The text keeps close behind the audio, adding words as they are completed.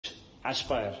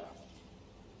aspire.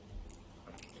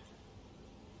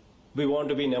 We want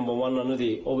to be number one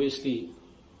annadi. Obviously,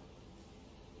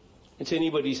 it's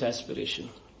anybody's aspiration.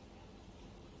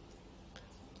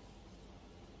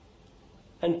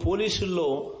 And police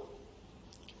law,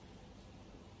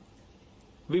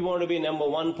 we want to be number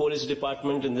one police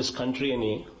department in this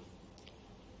country.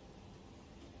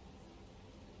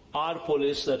 Our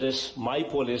police, that is my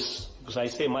police, because I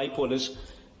say my police,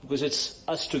 because it's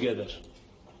us together.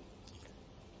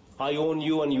 I own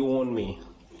you and you own me.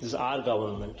 This is our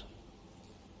government.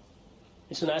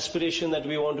 It's an aspiration that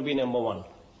we want to be number one.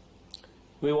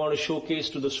 We want to showcase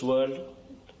to this world,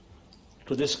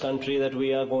 to this country, that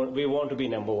we want to be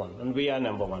number one, and we are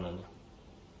number one.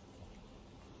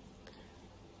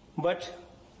 But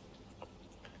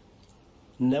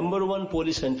number one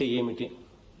police ante emiti?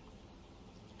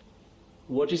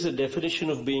 What is the definition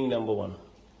of being number one?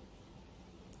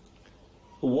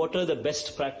 What are the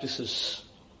best practices?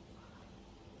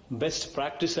 Best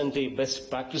practices ante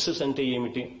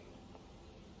emiti?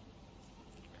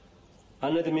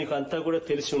 అన్నది మీకు అంతా కూడా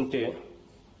తెలిసి ఉంటే,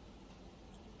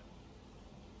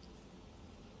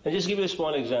 I'll just give you a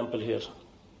small example here.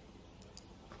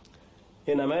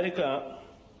 In America,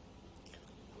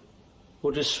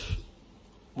 which is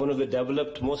one of the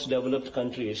most developed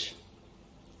countries,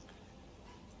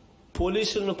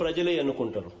 పోలీసులను ప్రజలే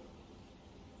ఎన్నుకుంటారు.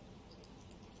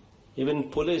 Even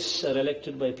police are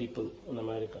elected by people in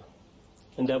America,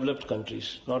 in developed countries.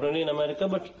 Not only in America,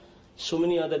 but so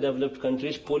many other developed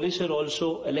countries, police are also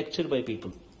elected by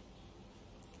people.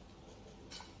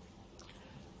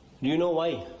 Do you know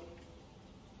why?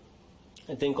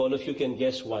 I think all of you can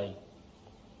guess why.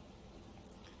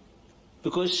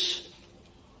 Because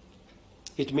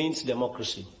it means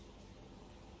democracy.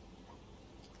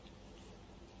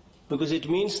 Because it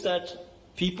means that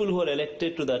people who are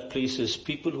elected to that places,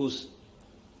 people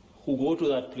who go to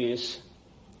that place,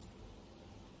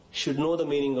 should know the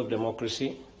meaning of democracy,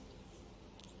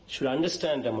 should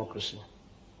understand democracy.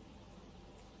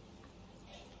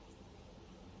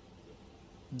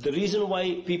 The reason why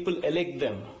people elect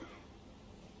them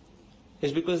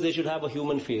is because they should have a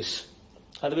human face.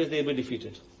 Otherwise they will be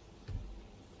defeated.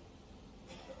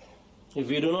 If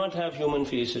we do not have human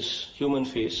face,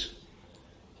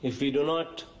 if we do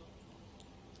not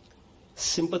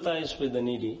sympathize with the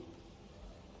needy,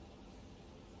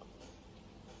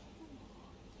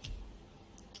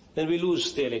 then we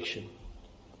lose the election.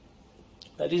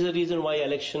 That is the reason why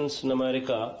elections in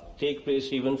America take place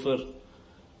even for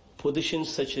positions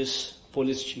such as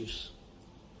police chiefs.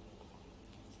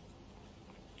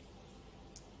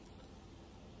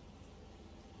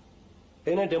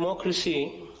 In a democracy,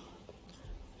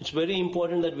 it's very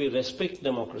important that we respect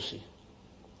democracy.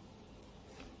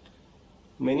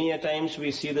 Many a times we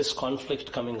see this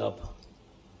conflict coming up.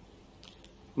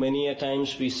 Many a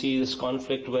times we see this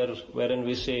conflict wherein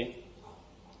we say,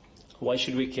 why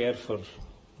should we care for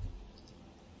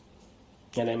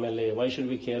an MLA? Why should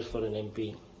we care for an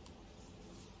MP?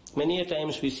 Many a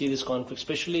times we see this conflict,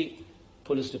 especially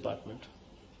police department.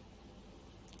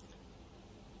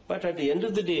 But at the end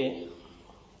of the day,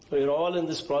 we are all in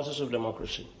this process of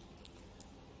democracy.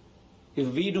 If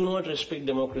we do not respect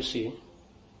democracy,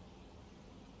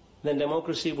 then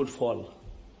democracy would fall.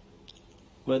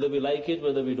 Whether we like it,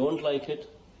 whether we don't like it,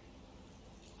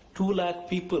 2 lakh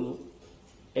people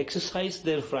exercise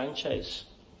their franchise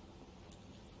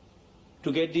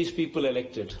to get these people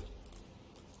elected.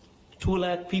 2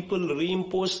 lakh people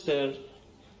reimpose their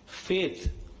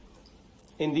faith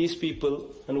in these people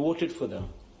and voted for them.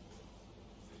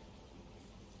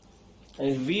 And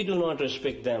if we do not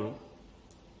respect them,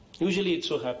 usually it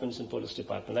so happens in police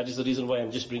department. That is the reason why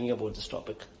I'm just bringing about this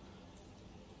topic.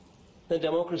 The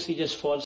democracy just falls